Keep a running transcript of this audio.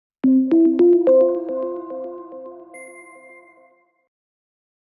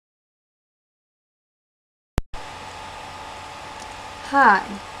Hi,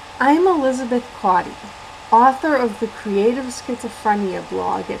 I'm Elizabeth Cauty, author of the Creative Schizophrenia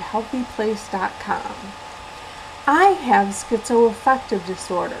blog at HealthyPlace.com. I have schizoaffective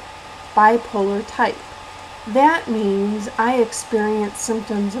disorder, bipolar type. That means I experience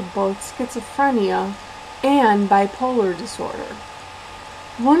symptoms of both schizophrenia and bipolar disorder.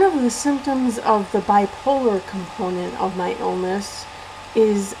 One of the symptoms of the bipolar component of my illness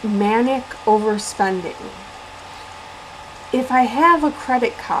is manic overspending. If I have a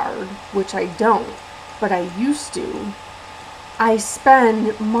credit card, which I don't, but I used to, I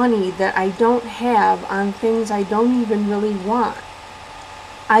spend money that I don't have on things I don't even really want.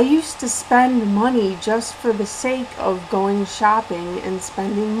 I used to spend money just for the sake of going shopping and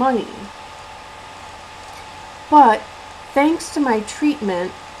spending money. But thanks to my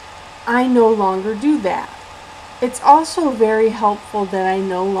treatment, I no longer do that. It's also very helpful that I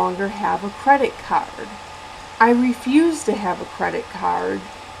no longer have a credit card. I refuse to have a credit card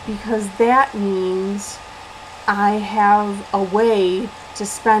because that means I have a way to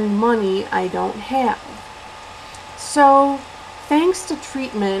spend money I don't have. So, thanks to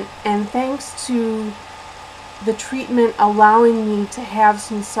treatment and thanks to the treatment allowing me to have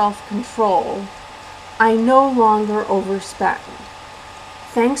some self-control, I no longer overspend.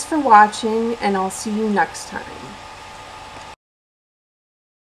 Thanks for watching, and I'll see you next time.